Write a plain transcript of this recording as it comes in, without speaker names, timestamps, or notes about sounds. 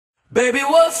Baby,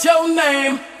 what's your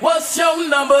name? What's your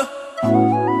number?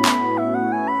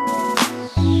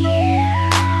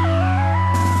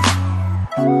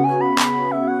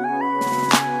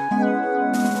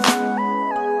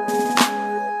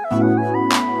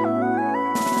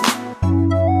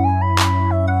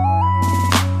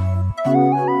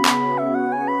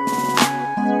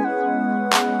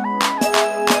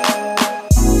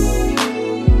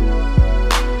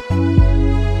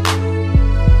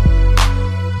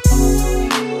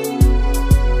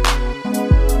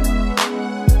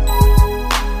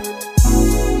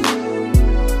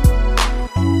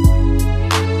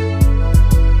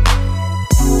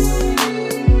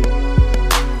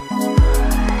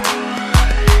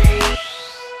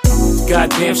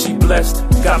 Goddamn, she blessed,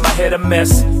 got my head a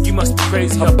mess. You must be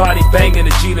crazy, her body banging, a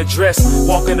Gina dress.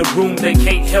 Walk in the room, they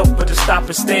can't help but to stop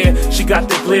and stare. She got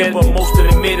the glare, but most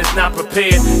of the men is not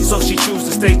prepared. So she chooses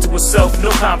to stay to herself, no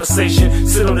conversation.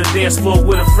 Sit on the dance floor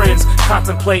with her friends,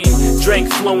 contemplating.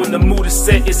 Drink flowing, the mood is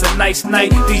set, it's a nice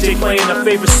night. DJ playing her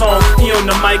favorite song, he on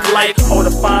the mic like all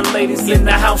the fine ladies in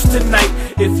the house tonight.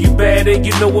 If you bad and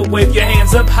you know it, wave your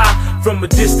hands up high. From a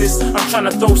distance, I'm trying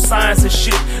to throw signs and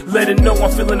shit, let her know I'm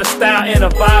feeling the style and a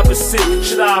vibe is sick.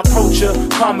 Should I approach her,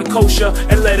 calm and kosher,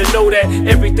 and let her know that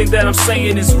everything that I'm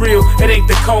saying is real? It ain't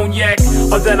the cognac,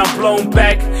 or that I'm blown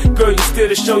back. Girl, you still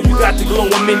the show, you got the glow,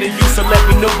 I'm into you, so let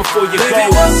me know before you Baby,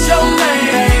 go. what's your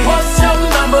name? What's your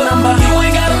number? You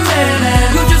ain't got a man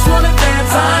and you just wanna dance.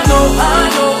 I know, I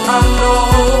know, I know,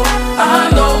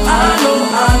 I know, I know,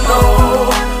 I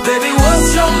know. Baby,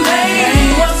 what's your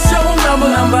name? What's your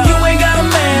number? You ain't got a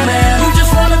man and you just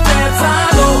wanna dance. I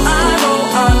know, I know,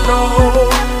 I know,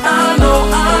 I know,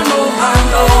 I know, I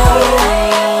know.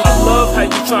 I love how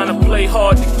you tryna play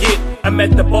hard to get. I'm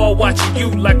at the bar watching you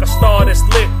like a star that's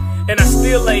lit, and I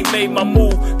still ain't made my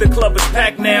move. The club is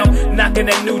packed now, knocking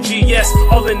that new GS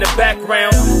all in the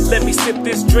background. Let me sip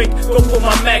this drink, go put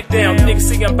my Mac down. Niggas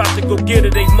see I'm about to go get her,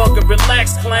 they mug and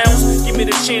relax, clowns. Give me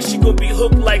the chance, she gon' be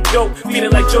hooked like dope.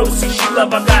 Feeling like Josie, she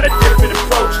love, I got a different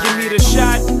approach. Give me the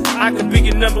shot, I could be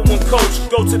your #1 coach.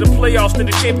 Go to the playoffs, to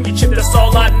the championship, that's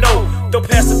all I know. Don't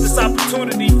pass up this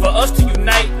opportunity for us to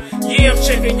unite. Yeah, I'm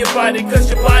checking your body, cause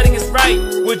your body is right.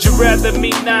 Would you rather me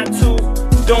not to?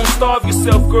 Don't starve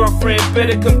yourself, girlfriend,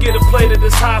 better come get a plate of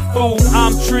this hot food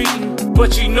I'm treating.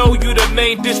 But you know you the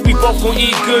main dish, we both gon'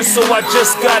 eat good, so I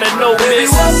just gotta know this. Baby,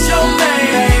 what's your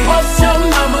name? What's your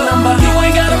number? You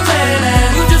ain't got a man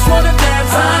and you just wanna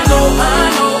dance. I know, I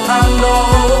know, I know,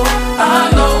 I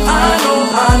know, I know,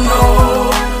 I know.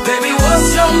 Baby, what's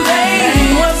your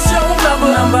name? What's your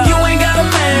number? You ain't got a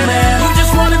man and you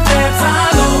just wanna dance. I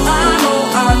know, I know,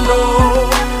 I know,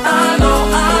 I know,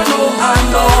 I know, I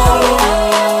know.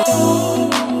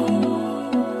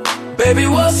 Baby,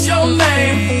 what's your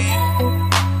name?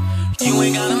 You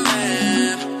ain't got a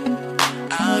man.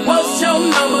 What's your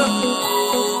number?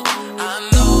 I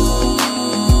know.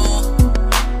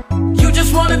 You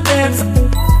just wanna dance.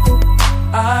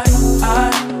 I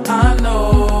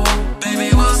know. Baby,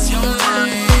 what's your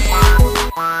name?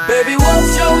 Baby,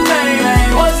 what's your name?